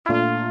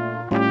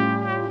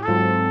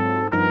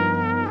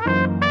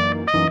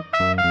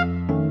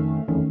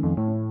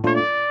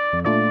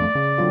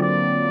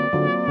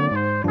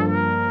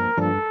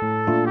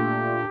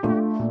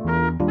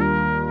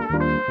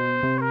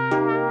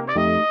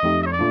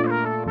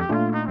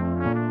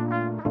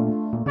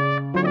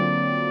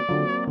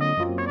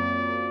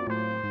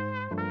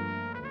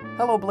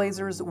fellow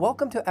Blazers,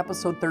 welcome to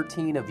episode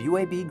 13 of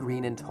UAB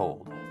Green and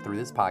Told. Through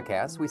this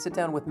podcast, we sit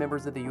down with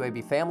members of the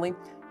UAB family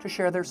to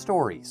share their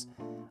stories.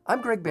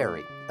 I'm Greg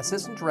Berry,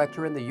 Assistant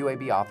Director in the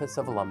UAB Office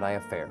of Alumni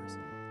Affairs.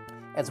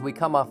 As we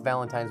come off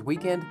Valentine's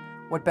weekend,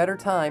 what better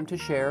time to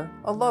share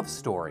a love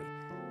story?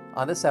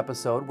 On this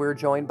episode, we're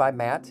joined by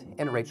Matt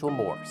and Rachel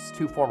Morse,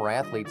 two former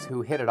athletes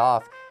who hit it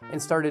off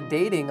and started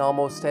dating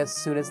almost as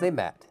soon as they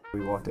met.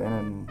 We walked in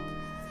and,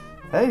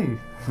 hey,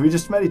 we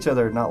just met each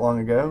other not long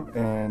ago,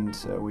 and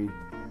we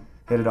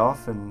hit it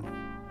off, and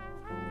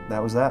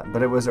that was that.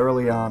 But it was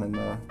early on,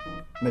 in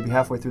maybe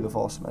halfway through the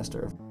fall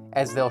semester.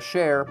 As they'll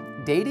share,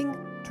 dating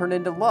turned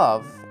into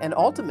love, and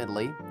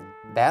ultimately,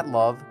 that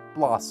love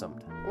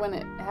blossomed. When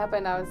it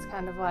happened, I was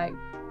kind of like,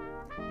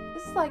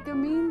 this is like a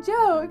mean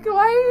joke.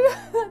 Why?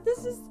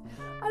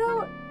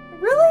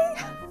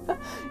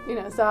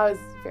 Really? So I was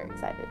very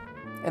excited.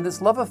 And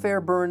this love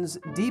affair burns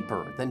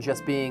deeper than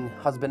just being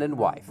husband and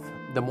wife.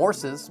 The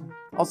Morses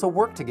also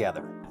work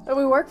together. But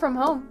we work from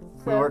home.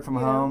 We work from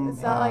home.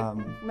 It's not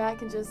like Matt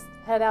can just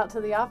head out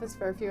to the office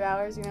for a few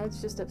hours. It's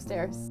just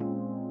upstairs.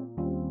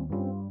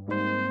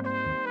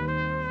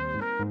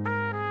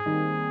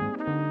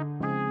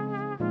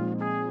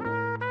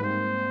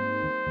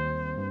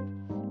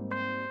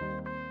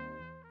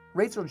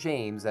 Rachel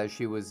James, as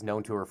she was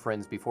known to her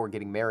friends before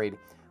getting married,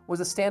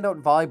 was a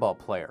standout volleyball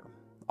player.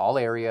 All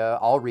area,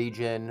 all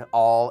region,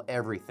 all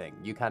everything.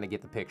 You kind of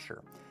get the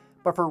picture.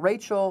 But for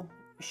Rachel,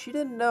 she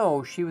didn't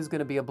know she was going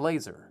to be a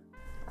Blazer.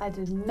 I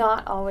did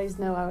not always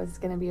know I was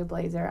going to be a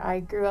Blazer.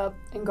 I grew up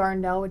in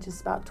Gardendale, which is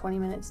about 20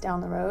 minutes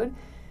down the road,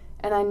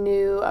 and I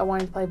knew I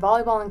wanted to play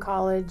volleyball in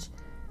college,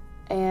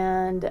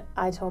 and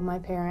I told my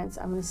parents,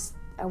 I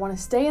want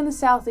to stay in the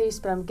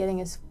Southeast, but I'm getting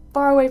as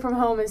far away from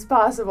home as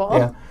possible.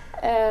 Yeah.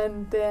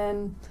 And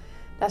then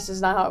that's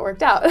just not how it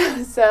worked out.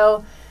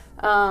 So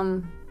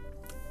Hal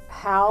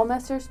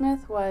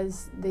Messersmith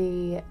was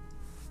the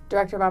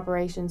director of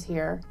operations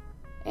here,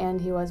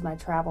 and he was my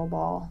travel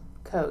ball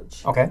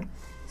coach. Okay.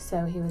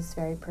 So he was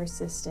very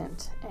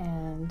persistent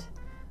and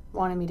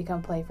wanted me to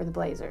come play for the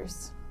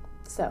Blazers.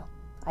 So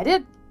I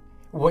did.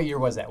 What year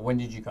was that? When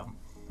did you come?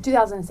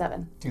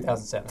 2007.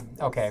 2007.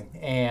 Okay.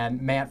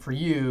 And Matt, for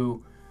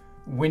you,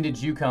 when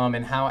did you come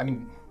and how?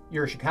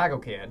 You're a Chicago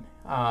kid,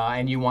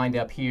 and you wind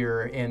up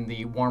here in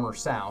the warmer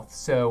South.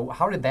 So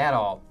how did that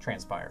all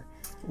transpire?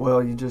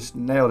 Well, you just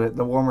nailed it.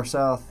 The warmer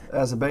South.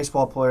 As a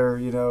baseball player,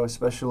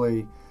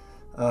 especially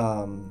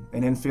an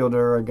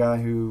infielder, a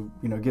guy who,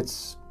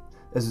 gets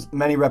as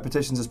many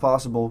repetitions as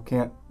possible,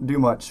 can't do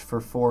much for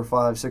 4,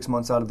 5, 6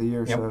 months out of the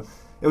year. Yep. So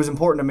it was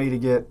important to me to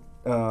get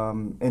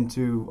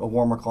into a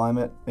warmer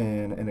climate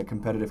in a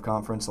competitive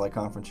conference like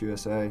Conference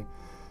USA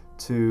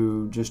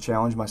to just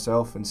challenge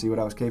myself and see what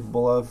I was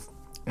capable of.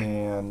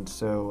 And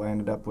so I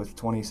ended up with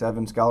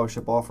 27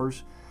 scholarship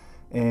offers,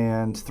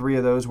 and 3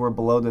 of those were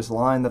below this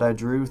line that I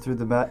drew through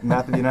the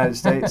map of the United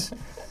States.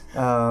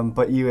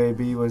 But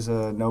UAB was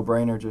a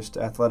no-brainer, just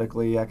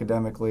athletically,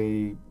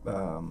 academically,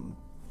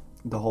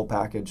 the whole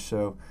package.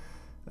 So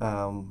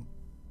I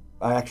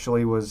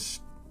actually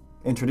was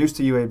introduced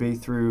to UAB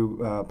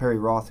through Perry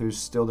Roth, who's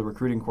still the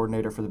recruiting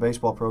coordinator for the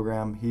baseball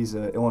program. He's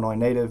an Illinois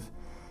native,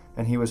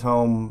 and he was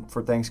home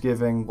for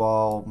Thanksgiving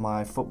while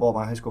my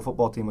high school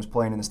football team was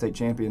playing in the state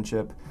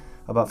championship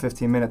about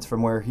 15 minutes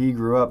from where he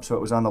grew up, so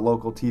it was on the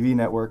local TV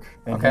network,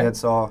 and Okay. He had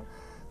saw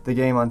the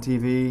game on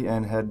TV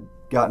and had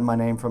gotten my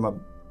name from a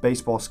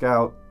baseball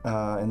scout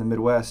in the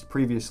Midwest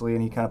previously,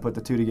 and he kind of put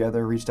the two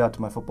together, reached out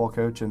to my football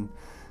coach, and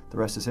the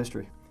rest is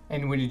history.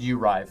 And when did you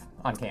arrive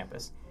on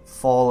campus?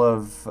 Fall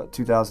of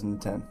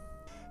 2010.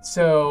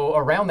 So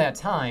around that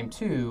time,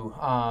 too,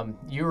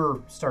 you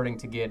were starting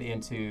to get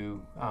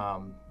into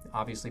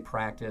obviously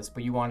practice,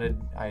 but you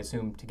wanted, I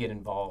assume, to get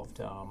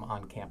involved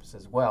on campus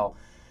as well.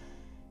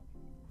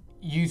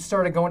 You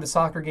started going to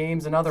soccer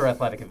games and other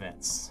athletic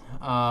events.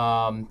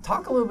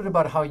 Talk a little bit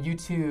about how you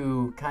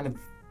two kind of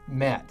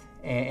met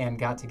and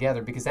got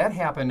together, because that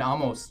happened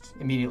almost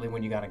immediately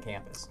when you got on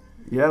campus.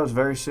 Yeah, it was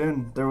very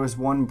soon. There was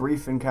one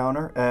brief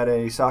encounter at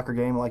a soccer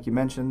game, like you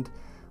mentioned,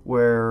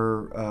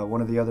 where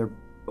one of the other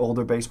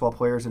older baseball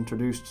players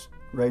introduced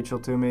Rachel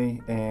to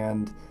me,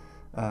 and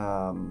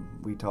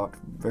we talked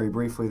very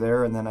briefly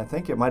there, and then I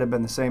think it might have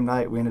been the same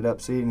night we ended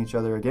up seeing each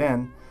other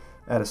again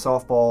at a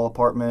softball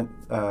apartment.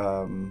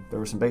 There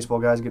were some baseball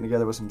guys getting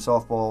together with some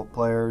softball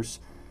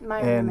players. My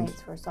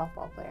roommates were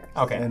softball players.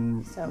 Okay.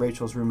 And So-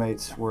 Rachel's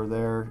roommates were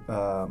there,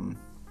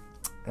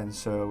 and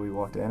so we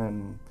walked in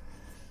and,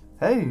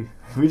 hey,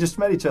 we just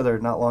met each other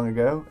not long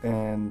ago,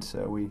 and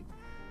we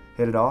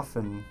hit it off,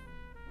 and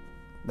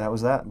that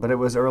was that. But it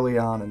was early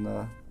on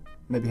in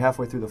maybe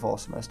halfway through the fall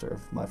semester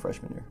of my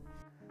freshman year.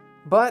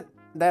 But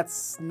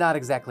that's not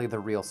exactly the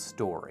real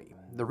story.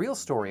 The real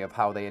story of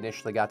how they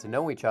initially got to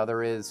know each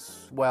other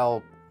is,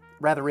 well,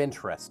 rather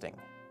interesting.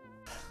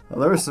 Well,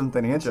 there was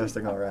something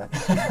interesting, all right.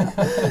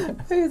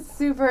 It was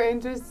super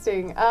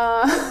interesting. Do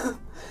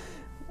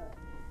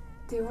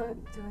you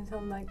want to tell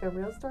them like a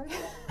real story?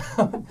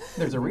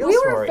 There's a real we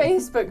story. were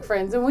Facebook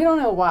friends, and we don't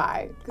know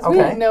why, because we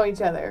Okay. didn't know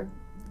each other.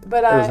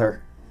 But It was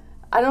her.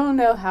 I don't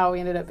know how we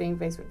ended up being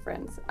Facebook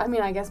friends. I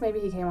mean, I guess maybe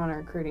he came on a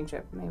recruiting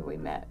trip. Maybe we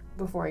met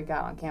before he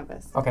got on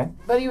campus. Okay.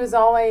 But he was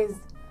always,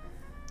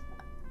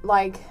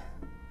 like,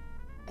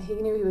 he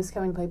knew he was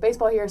coming to play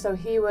baseball here, so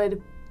he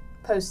would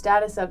post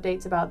status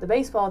updates about the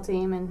baseball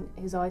team, and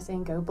he's always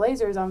saying, "Go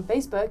Blazers" on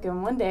Facebook.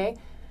 And one day,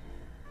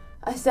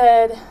 I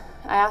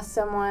asked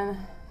someone,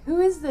 "Who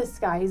is this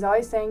guy? He's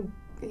always saying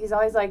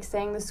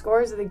the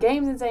scores of the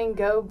games and saying,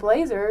 'Go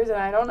Blazers,' and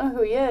I don't know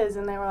who he is."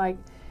 And they were like,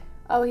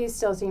 "Oh, he's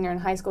still a senior in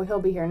high school. He'll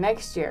be here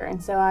next year."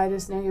 And so I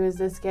just knew he was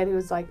this kid who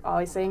was like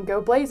always saying, "Go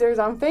Blazers"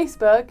 on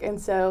Facebook.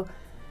 And so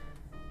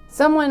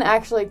someone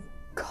actually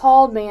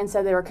called me and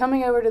said they were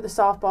coming over to the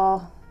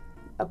softball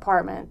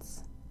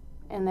apartments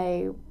and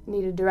they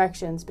needed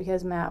directions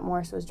because Matt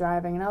Morris was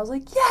driving. And I was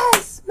like,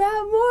 "Yes,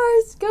 Matt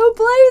Morris, go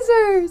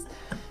Blazers!"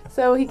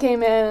 So he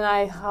came in and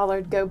I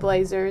hollered, "Go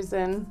Blazers,"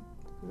 and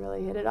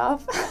really hit it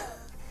off.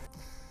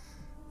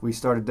 We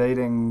started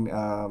dating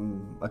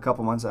a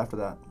couple months after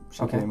that.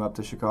 She Okay. came up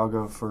to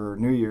Chicago for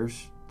New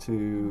Year's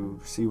to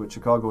see what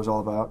Chicago was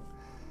all about,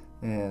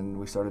 and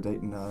we started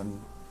dating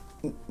on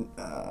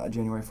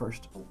January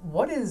 1st.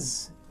 What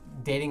is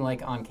dating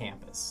like on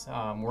campus?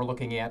 We're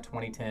looking at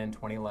 2010,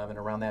 2011,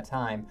 around that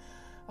time.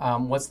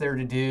 What's there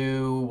to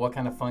do? What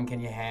kind of fun can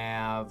you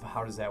have?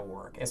 How does that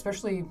work?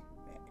 Especially,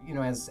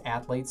 as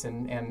athletes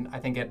and I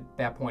think at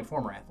that point,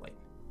 former athlete.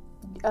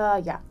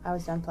 Yeah, I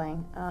was done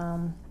playing.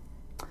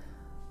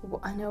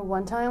 I know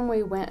one time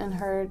we went and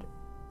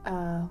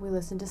we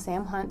listened to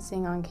Sam Hunt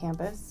sing on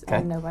campus, Okay.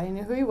 and nobody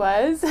knew who he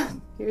was.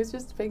 He was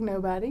just a big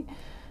nobody.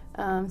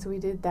 So we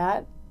did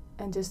that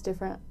and just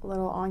different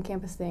little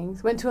on-campus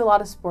things. Went to a lot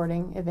of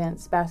sporting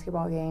events,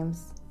 basketball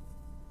games,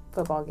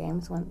 football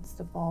games once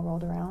the fall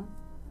rolled around.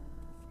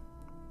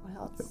 What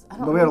else? I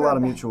don't But we had a remember lot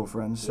of ba- mutual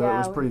friends, so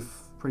Yeah, it was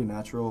pretty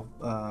natural.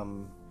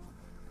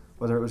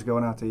 Whether it was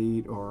going out to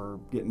eat or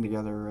getting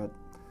together at,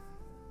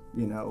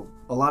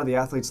 a lot of the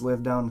athletes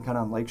lived down kind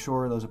of on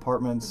Lakeshore, those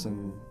apartments,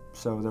 and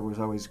so there was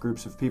always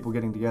groups of people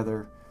getting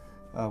together,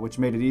 which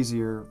made it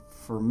easier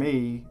for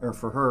me or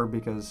for her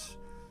because,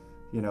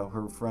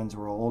 her friends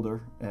were all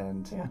older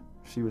and Yeah.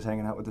 she was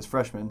hanging out with this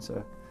freshman,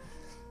 so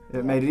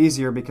it made it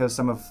easier because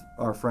some of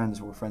our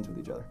friends were friends with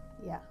each other.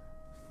 Yeah.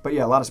 But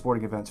yeah, a lot of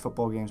sporting events,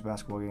 football games,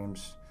 basketball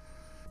games.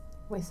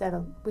 We said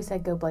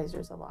 "Go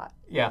Blazers" a lot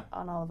Yeah.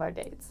 on all of our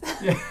dates.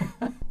 Yeah.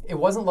 It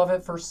wasn't love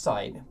at first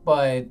sight,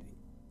 but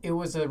it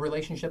was a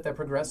relationship that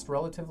progressed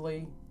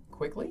relatively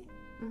quickly.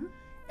 Mhm.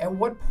 At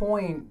what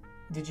point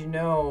did you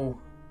know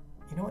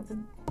what,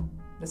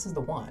 this is the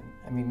one?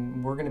 I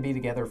mean, we're going to be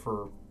together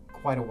for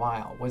quite a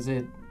while. Was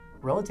it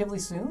relatively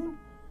soon?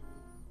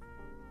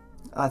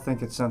 I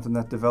think it's something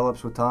that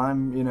develops with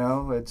time,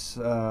 It's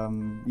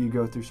you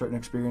go through certain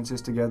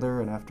experiences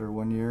together, and after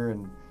 1 year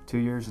and 2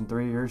 years and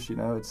 3 years,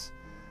 it's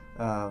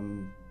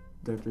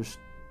they're just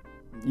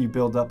you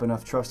build up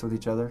enough trust with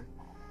each other,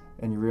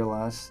 and you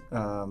realize.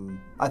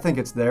 I think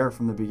it's there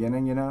from the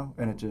beginning,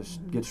 and it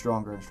just gets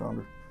stronger and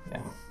stronger.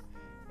 Yeah.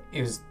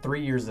 It was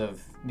 3 years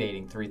of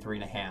dating, three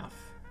and a half.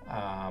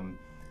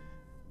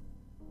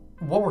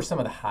 What were some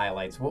of the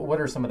highlights?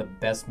 What are some of the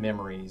best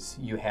memories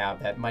you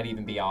have that might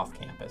even be off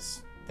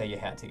campus that you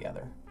had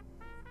together?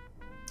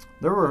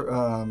 There were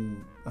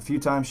a few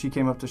times she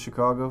came up to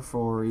Chicago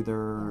for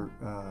either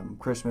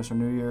Christmas or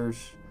New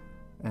Year's,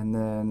 and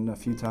then a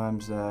few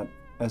times that,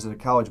 as a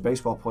college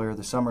baseball player,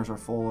 the summers are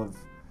full of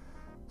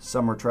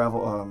summer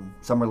travel,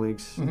 summer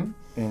leagues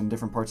in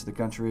different parts of the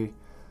country.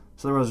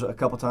 So there was a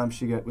couple times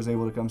she was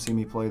able to come see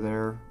me play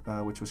there,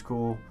 which was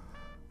cool.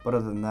 But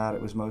other than that,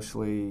 it was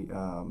mostly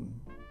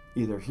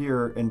either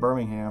here in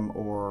Birmingham,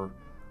 or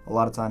a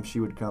lot of times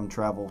she would come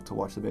travel to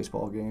watch the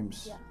baseball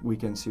games,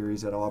 weekend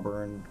series at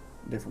Auburn,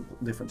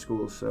 different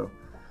schools. So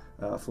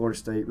Florida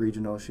State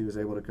Regional she was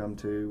able to come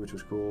to, which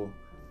was cool.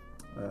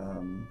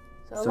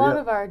 So a lot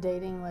of our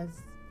dating was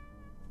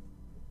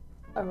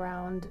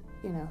around,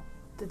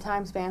 the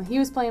time span. He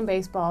was playing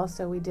baseball,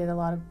 so we did a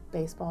lot of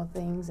baseball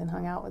things and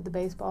hung out with the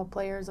baseball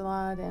players a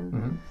lot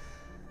and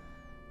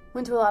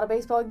went to a lot of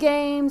baseball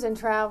games and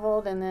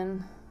traveled, and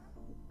then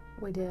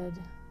we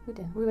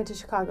went to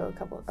Chicago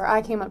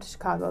I came up to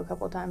Chicago a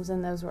couple of times,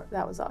 and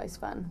that was always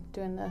fun,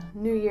 doing the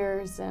New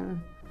Year's and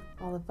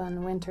all the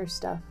fun winter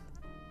stuff.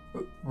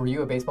 Were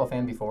you a baseball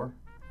fan before?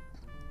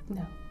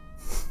 No.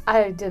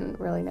 I didn't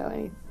really know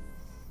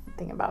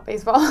anything about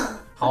baseball.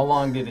 How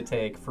long did it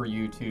take for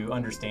you to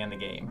understand the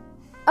game?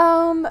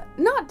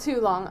 Not too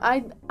long.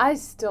 I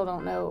still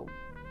don't know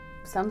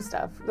some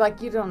stuff.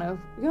 Like, you don't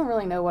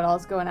really know what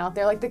all's going out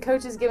there. Like, the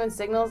coach is giving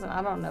signals, and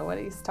I don't know what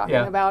he's talking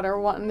about or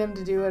wanting them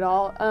to do at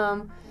all.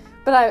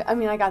 But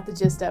I got the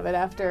gist of it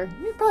after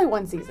probably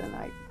one season.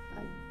 I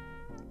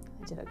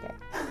did okay.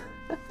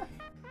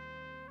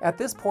 At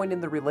this point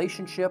in the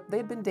relationship,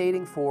 they'd been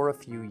dating for a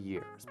few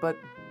years. But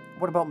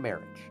what about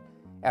marriage?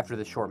 After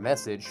this short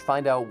message,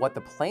 find out what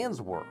the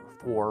plans were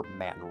for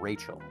Matt and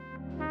Rachel.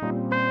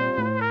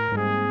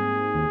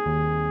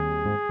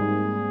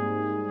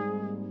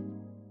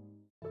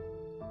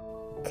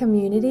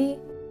 Community,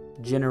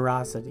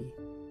 generosity,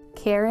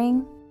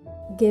 caring,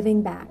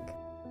 giving back.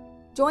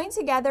 Join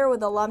together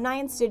with alumni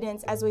and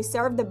students as we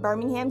serve the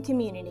Birmingham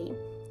community.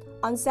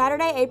 On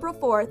Saturday, April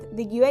 4th,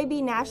 the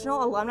UAB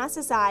National Alumni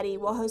Society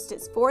will host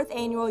its 4th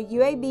annual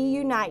UAB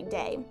Unite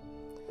Day.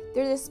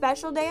 Through this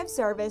special day of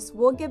service,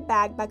 we'll give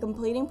back by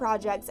completing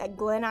projects at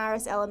Glen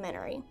Iris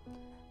Elementary.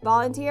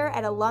 Volunteer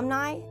at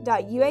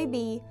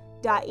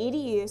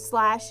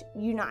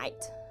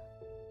alumni.uab.edu/unite.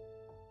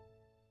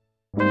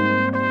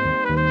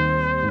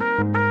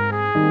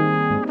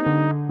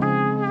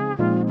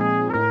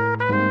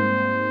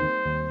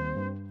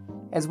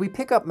 As we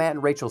pick up Matt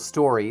and Rachel's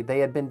story, they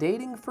had been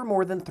dating for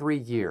more than 3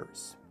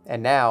 years.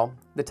 And now,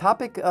 the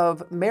topic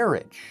of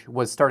marriage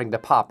was starting to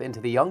pop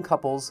into the young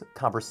couple's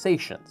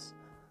conversations.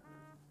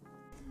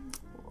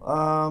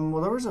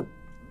 Well, there was a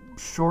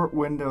short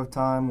window of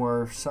time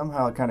where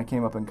somehow it kind of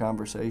came up in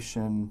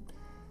conversation.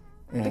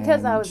 And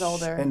Because I was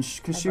older. And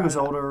because she was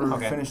older,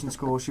 Okay. finishing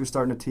school, she was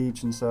starting to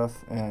teach and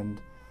stuff.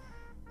 And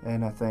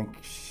I think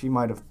she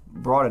might have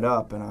brought it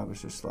up, and I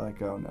was just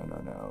like, oh,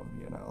 no.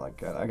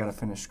 Like, I got to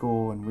finish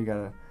school, and we got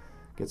to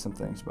get some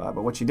things by.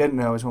 But what she didn't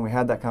know is when we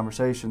had that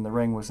conversation, the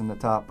ring was in the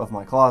top of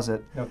my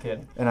closet. No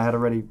kidding. And I had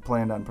already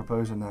planned on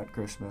proposing that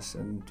Christmas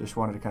and just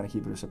wanted to kind of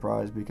keep it a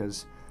surprise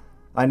because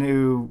I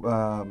knew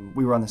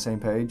we were on the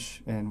same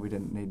page and we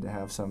didn't need to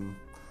have some,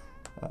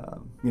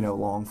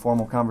 long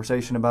formal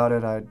conversation about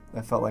it. I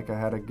felt like I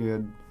had a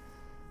good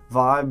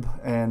vibe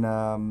and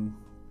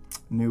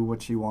knew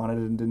what she wanted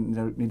and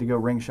didn't need to go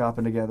ring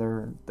shopping together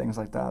and things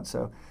like that.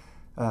 So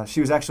she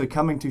was actually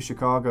coming to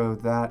Chicago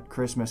that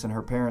Christmas and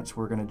her parents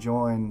were going to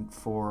join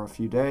for a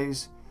few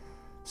days.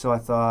 So I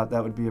thought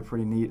that would be a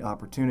pretty neat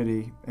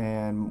opportunity.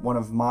 And one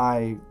of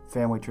my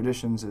family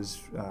traditions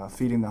is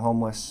feeding the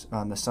homeless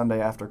on the Sunday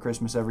after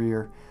Christmas every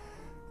year.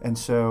 And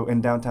so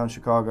in downtown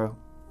Chicago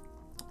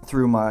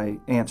through my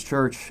aunt's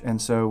church.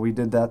 And so we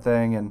did that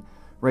thing, and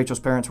Rachel's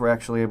parents were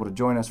actually able to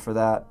join us for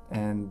that.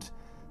 And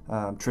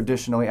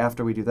traditionally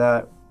after we do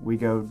that, we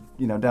go,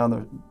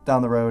 down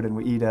the road and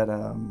we eat at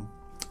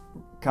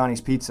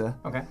Connie's Pizza,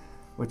 Okay.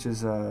 which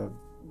is a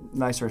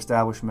nicer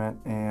establishment.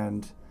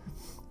 And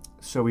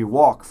so we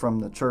walk from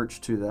the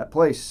church to that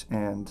place,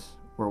 and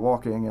we're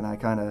walking, and I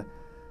kind of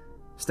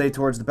stay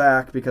towards the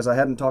back because I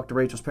hadn't talked to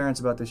Rachel's parents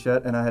about this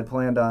yet, and I had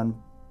planned on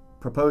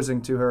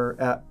proposing to her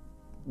at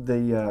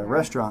the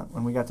restaurant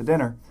when we got to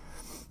dinner.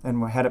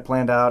 And we had it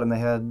planned out, and they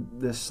had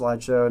this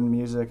slideshow and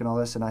music and all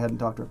this, and I hadn't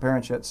talked to her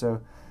parents yet,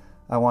 so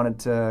I wanted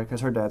to,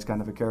 because her dad's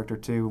kind of a character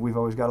too. We've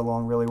always got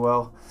along really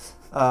well.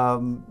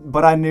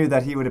 But I knew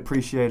that he would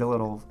appreciate a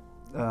little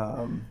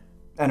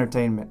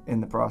entertainment in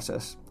the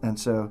process. And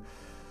so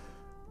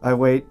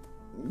I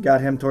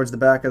got him towards the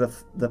back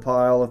of the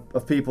pile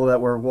of people that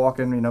were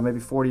walking, maybe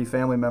 40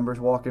 family members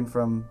walking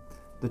from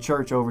the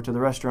church over to the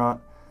restaurant.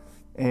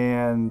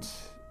 And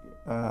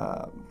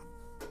I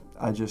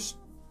just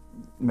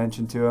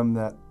mentioned to him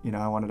that,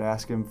 I wanted to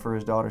ask him for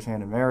his daughter's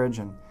hand in marriage.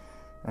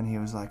 And he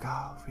was like,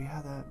 oh,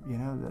 yeah, that,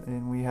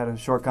 and we had a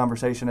short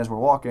conversation as we're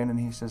walking. And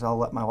he says,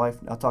 I'll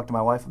talk to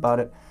my wife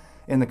about it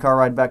in the car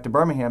ride back to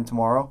Birmingham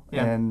tomorrow.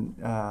 Yeah. And,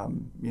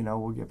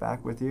 we'll get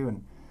back with you.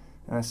 And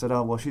I said,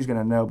 oh, well, she's going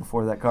to know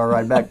before that car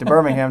ride back to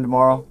Birmingham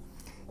tomorrow.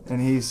 And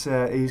he's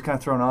kind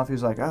of thrown off.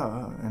 He's like,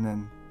 oh.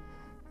 And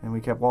we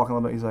kept walking a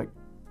little bit. He's like,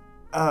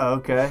 oh,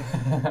 okay.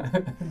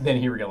 Then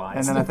he realized.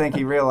 And then I think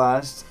he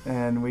realized.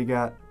 And we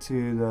got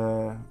to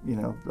the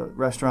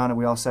restaurant, and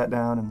we all sat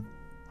down. And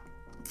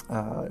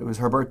it was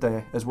her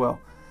birthday as well.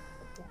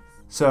 Yes.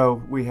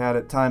 So we had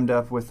it timed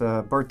up with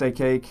a birthday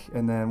cake.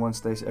 And then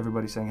once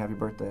everybody sang happy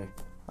birthday,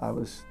 I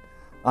was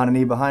on a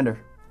knee behind her.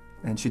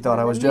 And she thought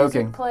I was joking. The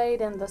music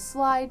played and the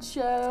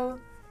slideshow.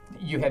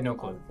 You had no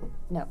clue?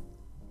 No.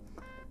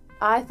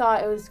 I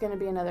thought it was going to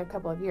be another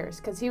couple of years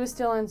because he was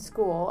still in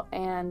school,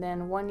 and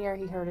then one year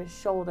he hurt his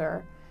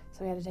shoulder,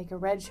 so we had to take a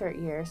red shirt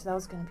year, so that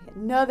was going to be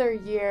another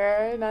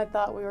year, and I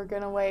thought we were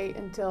going to wait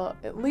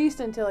at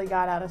least until he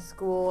got out of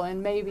school,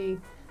 and maybe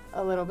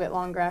a little bit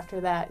longer after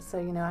that. So,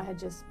 I had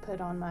just put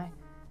on my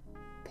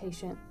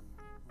patient.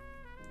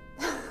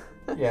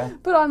 Yeah.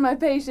 Put on my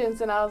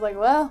patience, and I was like,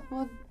 well,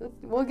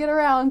 we'll get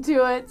around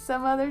to it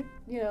some other,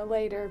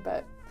 later.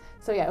 But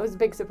so yeah, it was a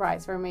big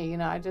surprise for me.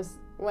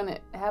 When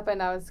it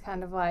happened, I was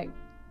kind of like,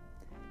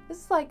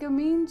 this is like a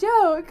mean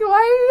joke.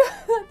 Why?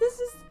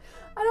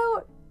 I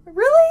don't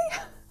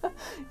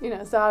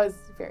really. So I was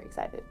very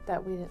excited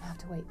that we didn't have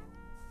to wait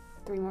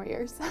 3 more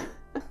years.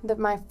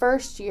 My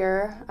first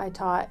year, I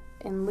taught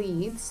in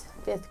Leeds,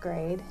 5th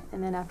grade,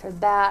 and then after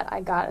that,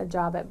 I got a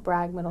job at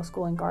Bragg Middle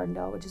School in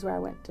Gardendale, which is where I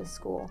went to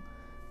school.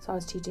 So I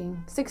was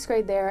teaching 6th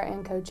grade there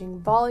and coaching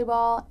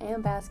volleyball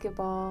and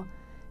basketball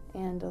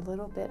and a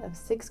little bit of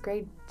 6th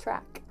grade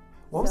track.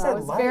 What was that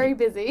like? I was very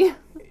busy.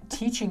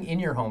 Teaching in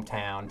your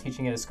hometown,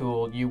 teaching at a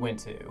school you went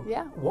to.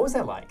 Yeah. What was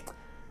that like?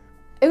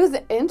 It was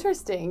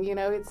interesting.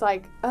 It's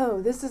like,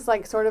 oh, this is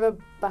like sort of a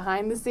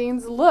behind the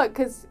scenes look,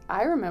 because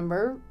I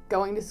remember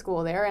going to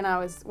school there, and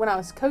when I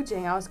was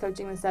coaching the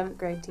 7th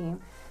grade team,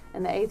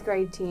 and the 8th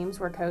grade teams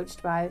were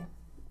coached by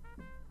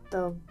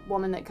the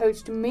woman that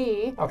coached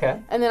me.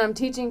 Okay. And then I'm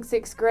teaching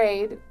 6th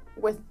grade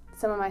with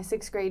some of my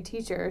 6th grade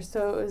teachers,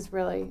 so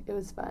it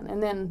was fun.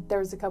 And then there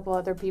was a couple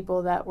other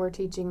people that were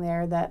teaching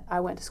there that I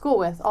went to school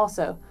with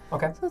also.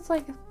 Okay. So it's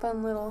like a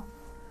fun little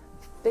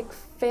big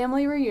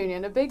family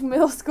reunion, a big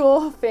middle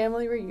school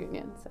family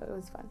reunion. So it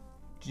was fun.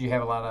 Did you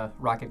have a lot of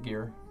Rocket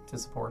gear to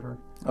support her?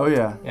 Oh,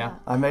 yeah. Yeah.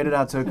 I made it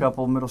out to a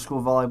couple middle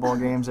school volleyball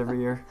games every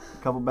year,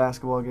 a couple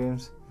basketball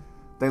games.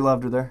 They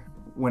loved her there.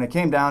 When it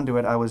came down to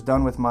it, I was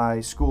done with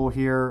my school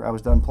here. I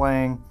was done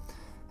playing,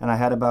 and I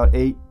had about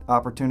 8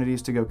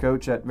 opportunities to go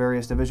coach at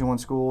various Division I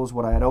schools,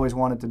 what I had always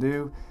wanted to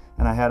do.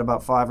 And I had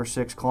about 5 or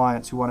 6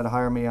 clients who wanted to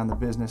hire me on the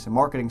business and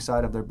marketing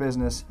side of their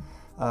business.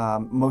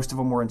 Most of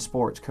them were in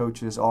sports,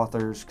 coaches,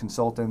 authors,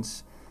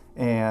 consultants.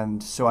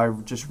 And so I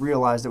just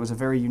realized it was a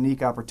very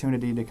unique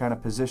opportunity to kind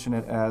of position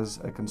it as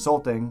a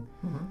consulting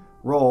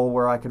role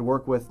where I could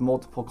work with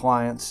multiple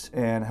clients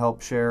and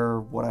help share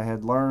what I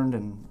had learned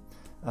and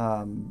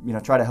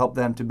try to help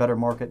them to better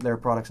market their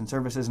products and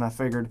services. And I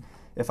figured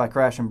if I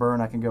crash and burn,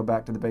 I can go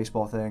back to the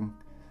baseball thing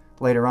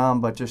later on.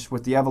 But just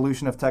with the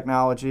evolution of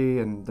technology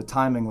and the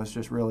timing was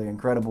just really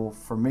incredible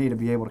for me to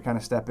be able to kind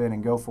of step in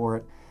and go for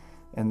it.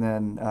 And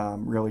then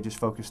really just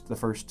focused the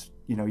first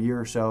year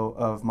or so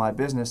of my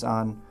business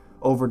on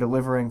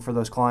over-delivering for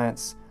those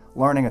clients,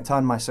 learning a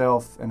ton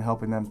myself and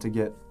helping them to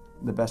get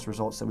the best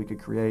results that we could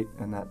create.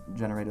 And that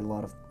generated a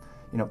lot of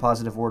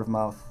positive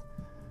word-of-mouth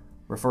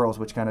referrals,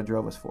 which kind of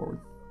drove us forward.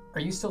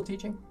 Are you still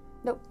teaching?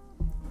 Nope.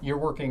 You're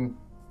working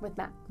With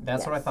Matt.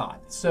 That's Yes. what I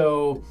thought.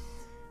 So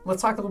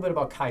let's talk a little bit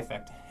about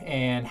Kifect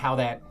and how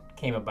that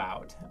came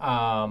about.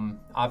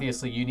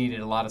 Obviously, you needed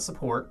a lot of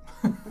support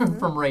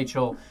from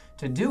Rachel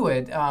to do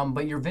it,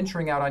 but you're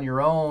venturing out on your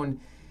own.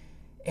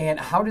 And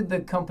how did the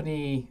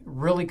company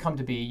really come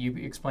to be? You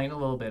explained a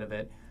little bit of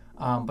it,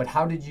 but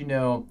how did you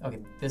know, okay,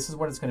 this is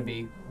what it's going to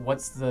be?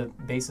 What's the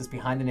basis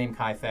behind the name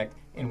Kifect,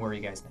 and where are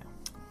you guys now?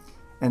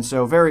 And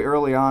so very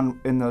early on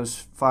in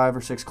those 5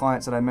 or 6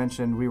 clients that I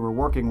mentioned we were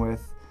working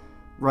with,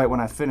 right when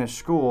I finished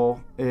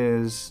school,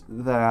 is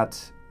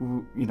that,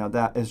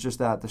 that is just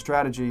that. The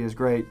strategy is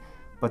great,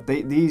 but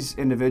these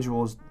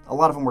individuals, a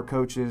lot of them were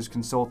coaches,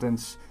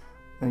 consultants,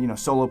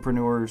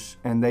 solopreneurs,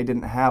 and they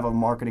didn't have a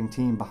marketing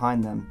team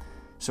behind them.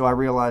 So I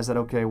realized that,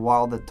 okay,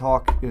 while the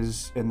talk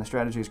is and the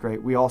strategy is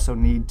great, we also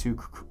need to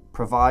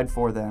provide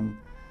for them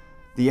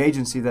the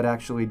agency that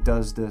actually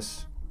does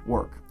this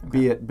work,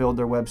 be it build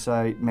their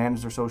website,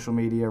 manage their social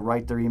media,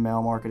 write their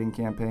email marketing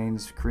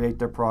campaigns, create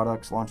their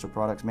products, launch their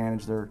products,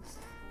 manage their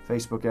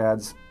Facebook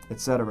ads,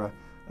 etc.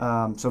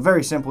 So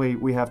very simply,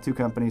 we have 2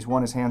 companies.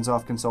 One is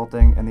Hands-Off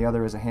Consulting, and the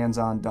other is a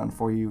hands-on,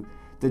 done-for-you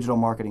digital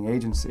marketing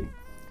agency.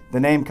 The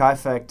name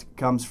Kifect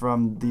comes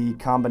from the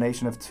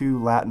combination of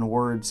 2 Latin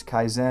words,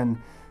 Kaizen,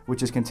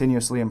 which is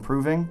continuously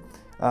improving.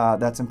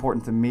 That's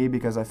important to me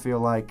because I feel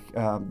like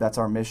that's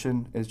our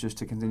mission, is just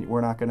to continue.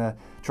 We're not going to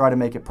try to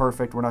make it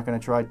perfect. We're not going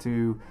to try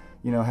to,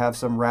 have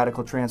some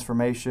radical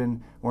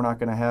transformation. We're not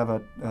going to have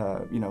a,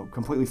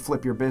 completely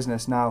flip your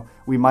business. Now,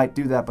 we might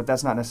do that, but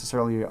that's not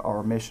necessarily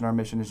our mission. Our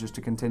mission is just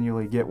to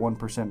continually get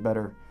 1%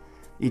 better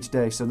each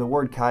day. So the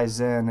word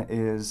Kaizen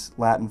is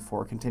Latin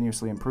for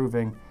continuously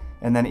improving,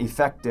 and then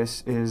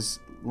effectus is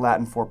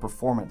Latin for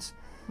performance.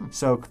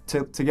 So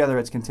together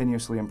it's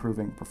continuously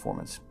improving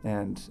performance.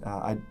 And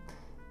I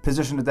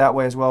positioned it that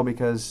way as well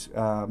because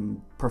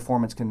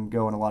performance can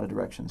go in a lot of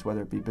directions,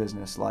 whether it be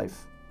business,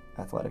 life,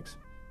 athletics.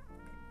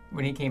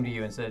 When he came to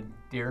you and said,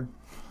 "Dear,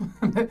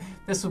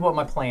 this is what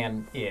my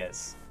plan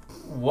is,"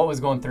 what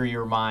was going through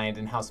your mind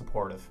and how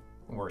supportive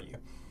were you?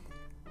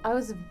 I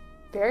was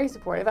very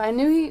supportive. I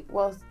knew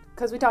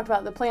because we talked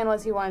about the plan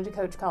was he wanted to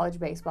coach college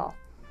baseball.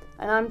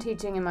 And I'm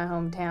teaching in my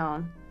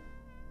hometown,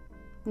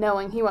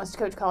 knowing he wants to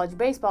coach college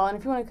baseball. And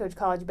if you want to coach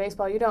college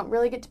baseball, you don't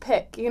really get to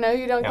pick. You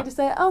don't get to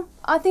say, oh,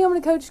 I think I'm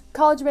going to coach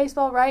college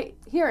baseball right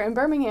here in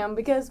Birmingham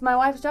because my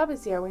wife's job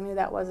is here. We knew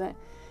that wasn't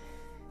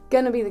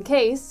going to be the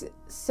case.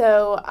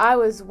 So I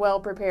was well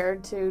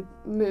prepared to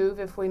move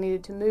if we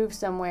needed to move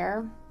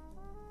somewhere.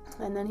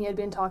 And then he had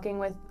been talking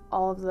with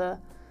all of the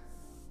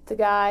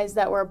guys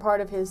that were a part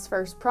of his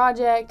first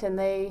project, and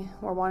they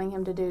were wanting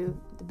him to do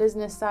the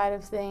business side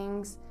of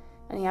things.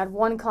 And he had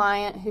one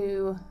client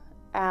who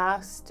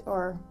asked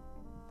or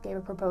gave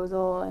a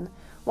proposal and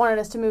wanted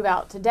us to move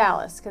out to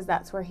Dallas because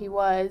that's where he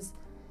was.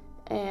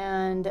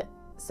 And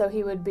so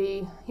he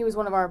was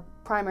one of our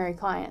primary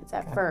clients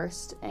at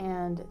first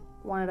and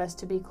wanted us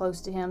to be close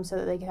to him so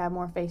that they could have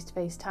more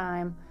face-to-face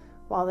time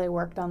while they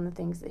worked on the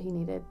things that he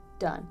needed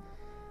done.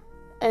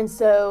 And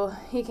so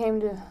he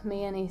came to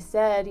me and he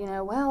said,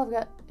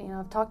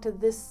 I've talked to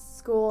this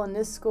school and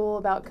this school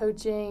about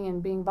coaching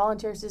and being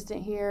volunteer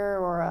assistant here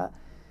or a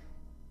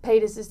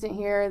paid assistant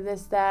here,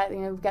 this, that,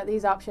 we've got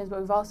these options,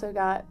 but we've also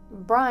got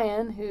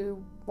Brian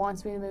who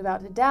wants me to move out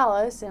to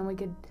Dallas, and we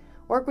could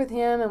work with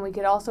him, and we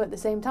could also at the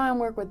same time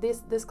work with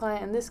this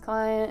client and this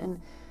client,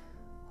 and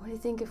what do you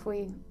think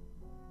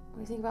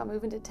about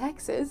moving to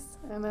Texas?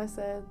 And I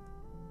said,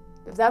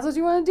 if that's what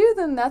you want to do,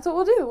 then that's what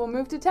we'll do. We'll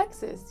move to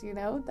Texas,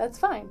 that's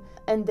fine.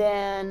 And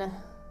then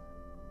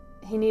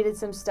he needed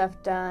some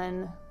stuff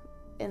done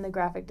in the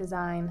graphic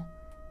design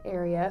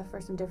area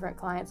for some different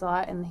clients a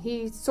lot, and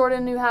he sort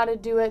of knew how to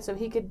do it, so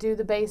he could do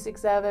the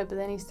basics of it, but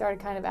then he started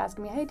kind of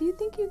asking me, hey, do you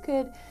think you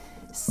could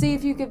see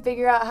if you could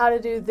figure out how to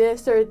do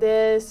this or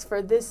this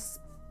for this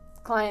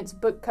client's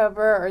book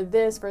cover or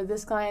this for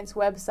this client's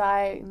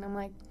website? And I'm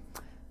like,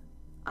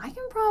 I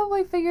can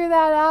probably figure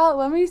that out.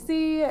 Let me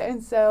see.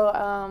 And so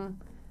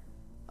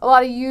a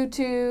lot of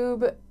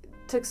YouTube,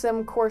 took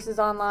some courses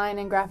online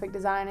in graphic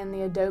design in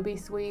the Adobe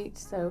suite,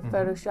 so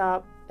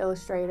Photoshop,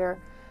 Illustrator,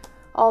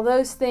 all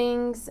those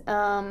things.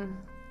 And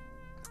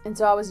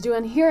so I was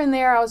doing here and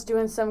there, I was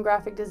doing some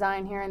graphic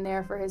design here and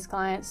there for his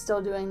clients,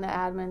 still doing the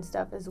admin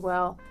stuff as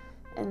well.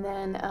 And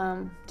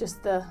then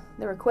just the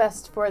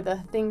request for the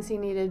things he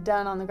needed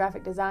done on the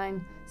graphic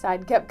design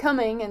side kept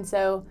coming. And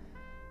so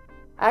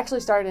I actually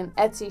started an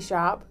Etsy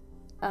shop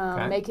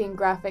making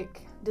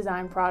graphic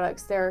design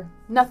products. They're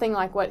nothing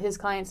like what his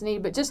clients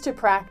need, but just to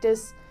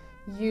practice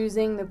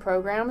using the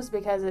programs,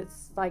 because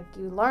it's like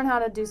you learn how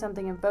to do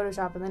something in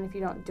Photoshop, and then if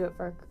you don't do it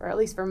for, or at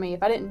least for me,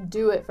 if I didn't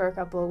do it for a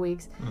couple of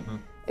weeks,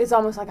 it's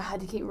almost like I had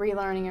to keep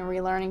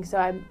relearning. So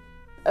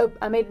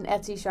I made an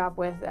Etsy shop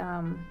with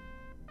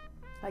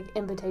like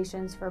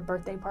invitations for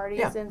birthday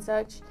parties and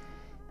such,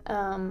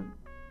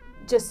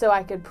 just so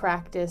I could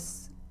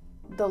practice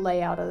the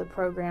layout of the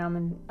program.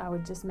 And I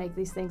would just make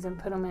these things and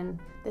put them in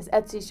this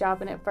Etsy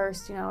shop. And at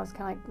first, I was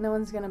kind of like, no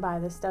one's going to buy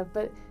this stuff,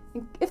 but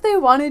if they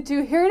wanted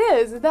to, here it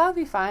is. That'll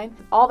be fine.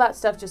 All that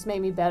stuff just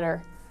made me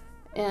better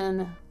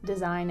in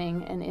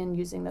designing and in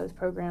using those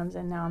programs,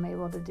 and now I'm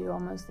able to do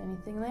almost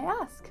anything they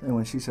ask. And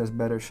when she says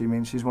better, she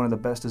means she's one of the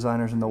best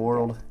designers in the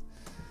world.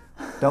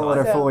 Don't let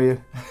her fool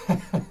you.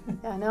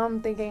 Yeah, now I'm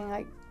thinking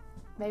like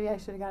maybe I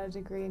should have got a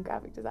degree in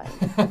graphic design.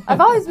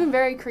 I've always been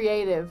very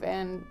creative,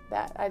 and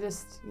that I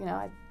just,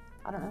 I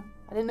don't know.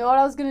 I didn't know what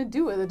I was going to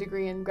do with a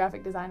degree in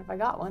graphic design if I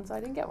got one, so I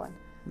didn't get one.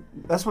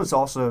 That's what's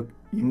also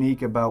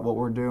unique about what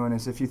we're doing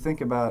is if you think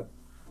about,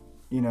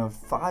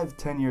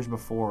 5-10 years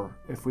before,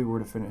 if we were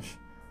to finish,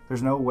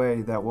 there's no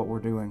way that what we're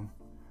doing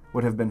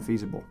would have been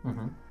feasible.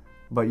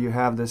 But you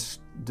have this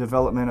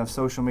development of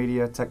social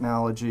media,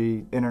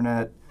 technology,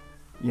 internet,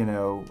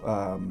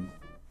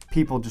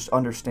 people just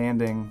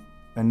understanding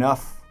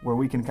enough where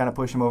we can kind of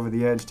push them over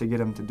the edge to get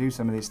them to do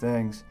some of these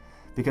things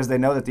because they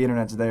know that the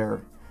internet's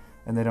there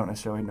and they don't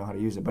necessarily know how to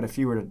use it. But if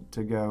you were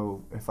to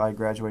go, if I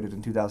graduated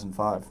in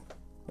 2005,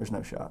 there's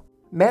no shot.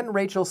 Matt and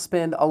Rachel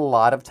spend a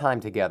lot of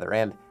time together,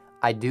 and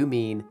I do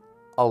mean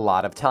a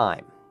lot of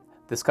time.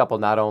 This couple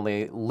not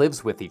only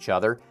lives with each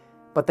other,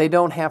 but they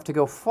don't have to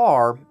go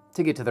far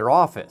to get to their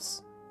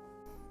office.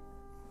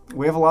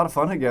 We have a lot of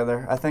fun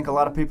together. I think a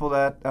lot of people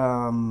that,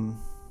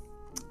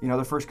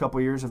 the first couple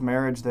of years of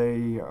marriage,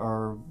 they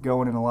are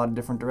going in a lot of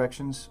different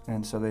directions,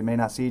 and so they may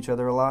not see each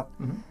other a lot,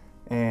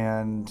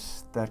 and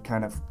that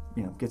kind of,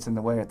 gets in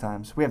the way at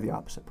times. We have the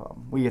opposite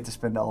problem. We get to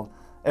spend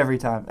every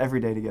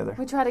day together.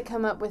 We try to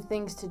come up with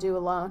things to do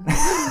alone.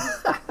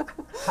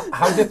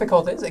 How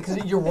difficult is it?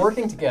 Because you're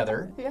working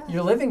together,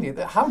 you're living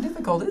together. How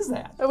difficult is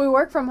that? We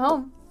work from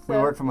home. We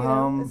work from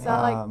home. It's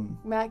not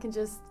like Matt can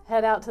just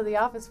head out to the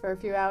office for a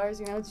few hours.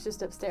 It's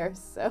just upstairs.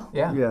 So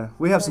yeah,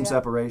 we have some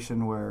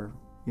separation where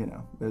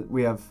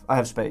I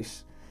have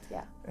space.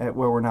 Yeah.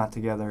 Where we're not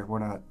together, we're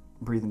not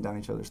breathing down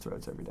each other's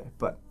throats every day.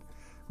 But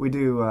we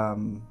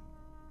do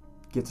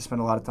get to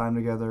spend a lot of time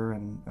together,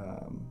 and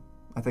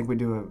I think we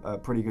do a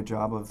pretty good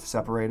job of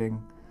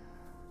separating.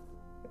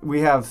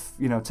 We have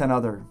 10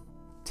 other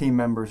team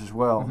members as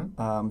well.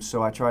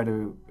 So I try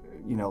to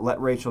let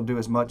Rachel do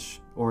as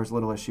much or as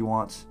little as she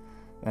wants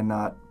and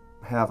not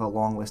have a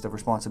long list of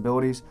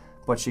responsibilities,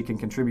 but she can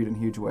contribute in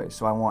huge ways.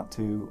 So I want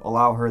to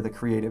allow her the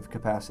creative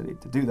capacity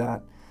to do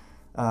that.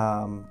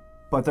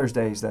 But there's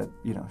days that,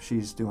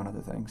 she's doing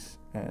other things.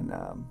 And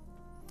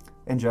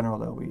in general,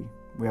 though,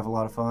 we have a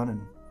lot of fun,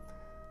 and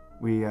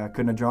we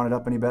couldn't have drawn it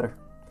up any better.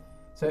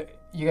 So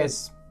you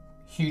guys,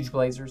 huge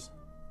Blazers?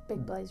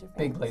 Big Blazer fans.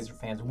 Big Blazer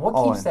fans. What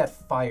keeps that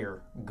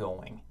fire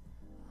going?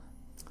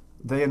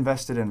 They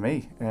invested in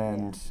me,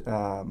 and we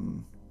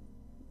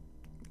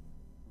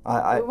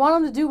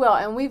want them to do well,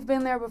 and we've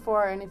been there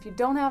before. And if you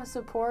don't have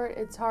support,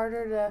 it's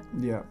harder to.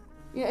 Yeah.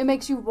 It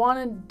makes you want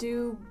to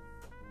do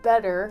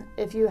better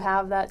if you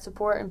have that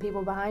support and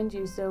people behind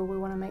you. So we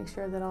want to make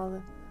sure that all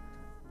the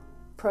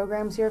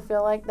programs here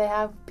feel like they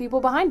have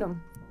people behind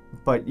them.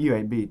 But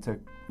UAB took,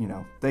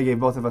 they gave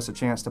both of us a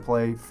chance to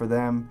play for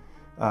them.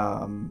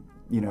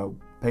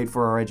 Paid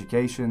for our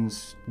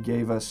educations,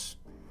 gave us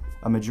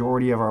a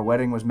majority of our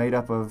wedding was made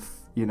up of,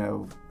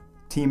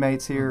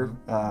 teammates here.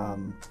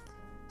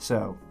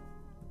 So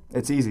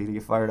it's easy to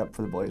get fired up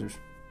for the Blazers.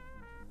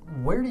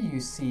 Where do you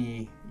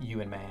see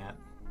you and Matt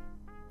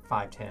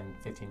 5, 10,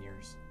 15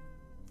 years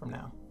from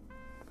now?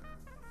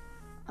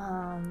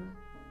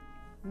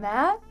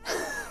 Matt?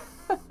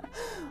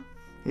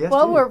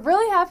 Well, we're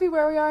really happy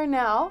where we are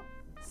now.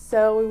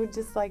 So we would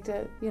just like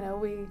to,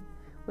 we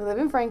live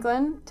in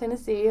Franklin,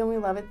 Tennessee, and we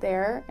love it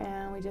there.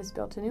 And we just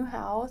built a new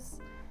house.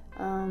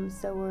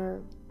 So we're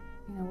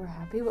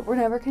happy, but we're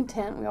never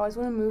content. We always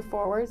want to move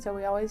forward. So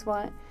we always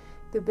want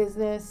the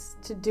business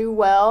to do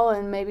well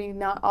and maybe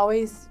not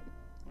always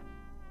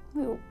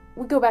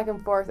we go back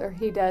and forth, or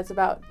he does,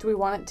 about do we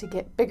want it to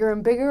get bigger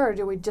and bigger, or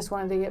do we just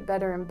want it to get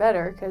better and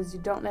better? Because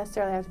you don't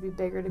necessarily have to be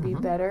bigger to be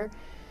better.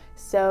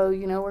 So,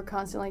 we're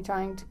constantly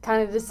trying to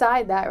kind of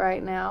decide that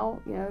right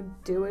now.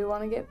 Do we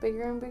want to get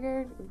bigger and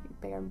bigger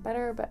and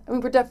better? But I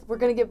mean, we're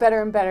going to get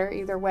better and better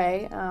either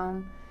way,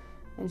 and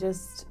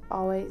just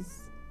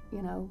always,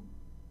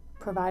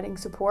 providing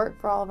support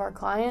for all of our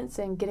clients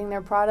and getting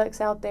their products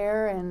out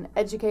there and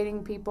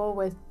educating people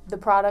with the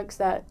products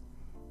that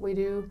we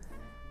do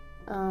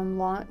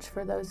launch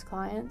for those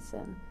clients,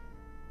 and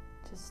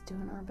just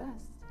doing our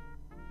best.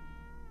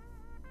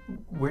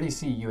 Where do you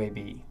see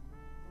UAB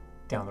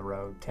down the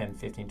road, 10,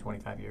 15,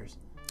 25 years?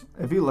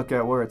 If you look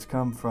at where it's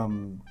come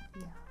from,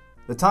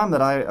 the time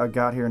that I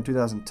got here in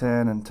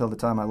 2010 until the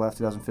time I left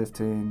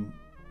 2015,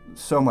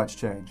 so much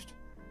changed.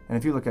 And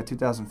if you look at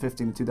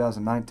 2015 to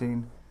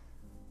 2019,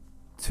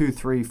 2,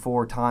 3,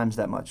 4 times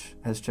that much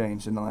has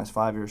changed in the last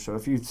 5 years. So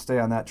if you stay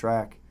on that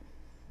track,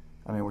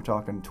 I mean, we're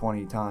talking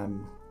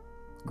 20-time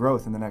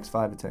growth in the next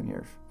 5 to 10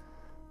 years.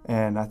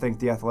 And I think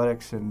the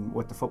athletics and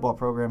what the football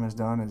program has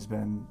done has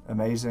been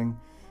amazing.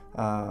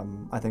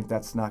 I think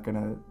that's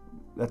going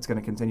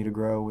to continue to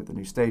grow with the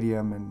new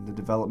stadium and the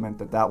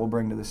development that will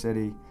bring to the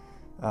city.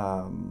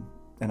 And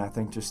I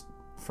think just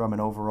from an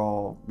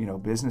overall,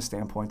 business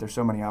standpoint, there's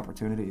so many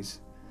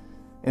opportunities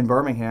in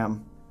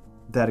Birmingham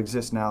that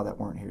exist now that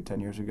weren't here 10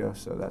 years ago.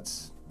 So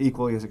that's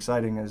equally as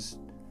exciting as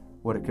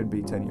what it could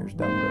be 10 years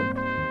down the road.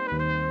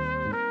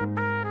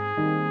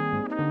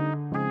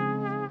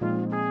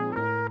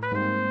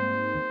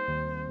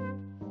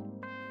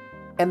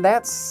 And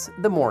that's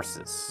the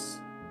Morses.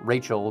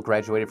 Rachel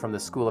graduated from the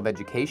School of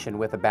Education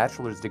with a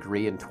bachelor's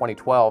degree in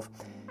 2012,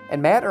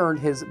 and Matt earned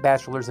his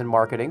bachelor's in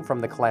marketing from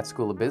the Colette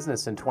School of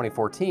Business in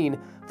 2014,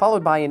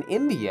 followed by an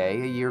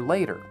MBA a year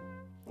later.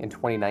 In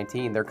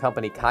 2019, their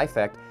company,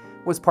 Kifect,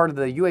 was part of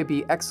the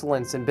UAB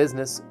Excellence in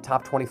Business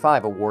Top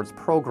 25 Awards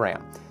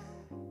program.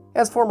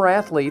 As former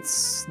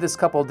athletes, this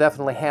couple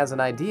definitely has an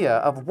idea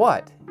of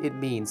what it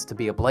means to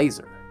be a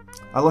Blazer.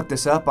 I looked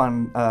this up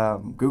on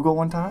Google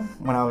one time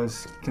when I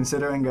was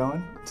considering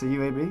going to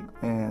UAB,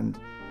 and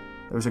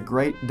there was a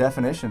great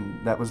definition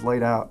that was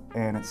laid out,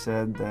 and it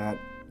said that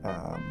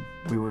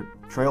we were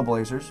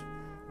trailblazers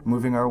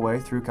moving our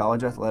way through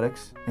college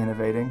athletics,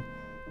 innovating,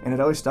 and it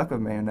always stuck with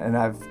me, and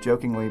I've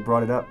jokingly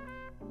brought it up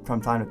from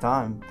time to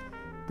time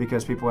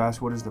because people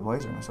ask, what is the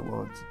Blazer? And I said,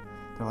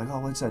 they're like,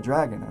 oh, it's that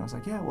dragon. And I was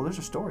like, yeah, well, there's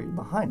a story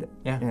behind it.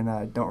 Yeah. And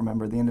I don't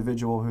remember the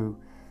individual who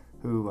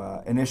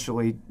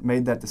initially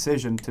made that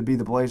decision to be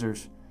the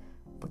Blazers,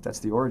 but that's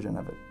the origin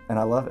of it, and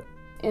I love it.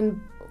 And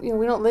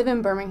we don't live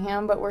in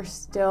Birmingham, but we're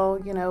still,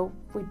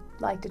 we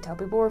like to tell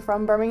people we're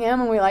from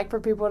Birmingham, and we like for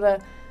people to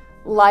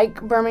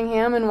like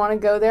Birmingham and want to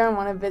go there and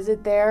want to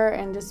visit there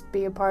and just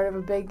be a part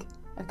of a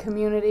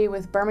community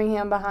with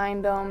Birmingham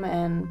behind them.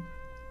 And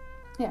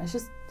it's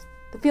just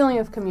the feeling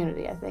of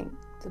community, I think,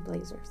 to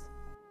Blazers.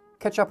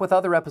 Catch up with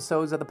other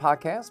episodes of the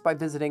podcast by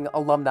visiting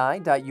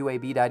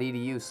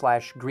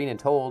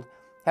alumni.uab.edu/greenandtold.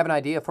 Have an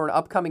idea for an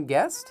upcoming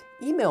guest?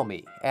 Email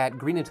me at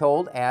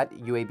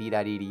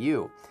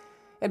greenandtold@uab.edu.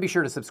 And be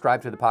sure to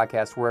subscribe to the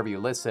podcast wherever you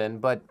listen,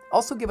 but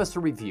also give us a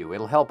review.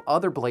 It'll help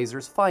other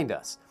Blazers find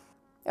us.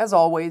 As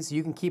always,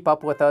 you can keep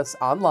up with us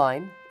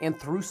online and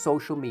through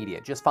social media.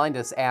 Just find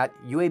us at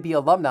UAB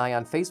Alumni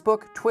on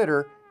Facebook,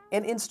 Twitter,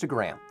 and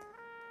Instagram.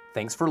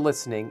 Thanks for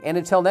listening, and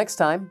until next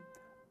time,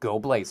 go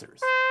Blazers.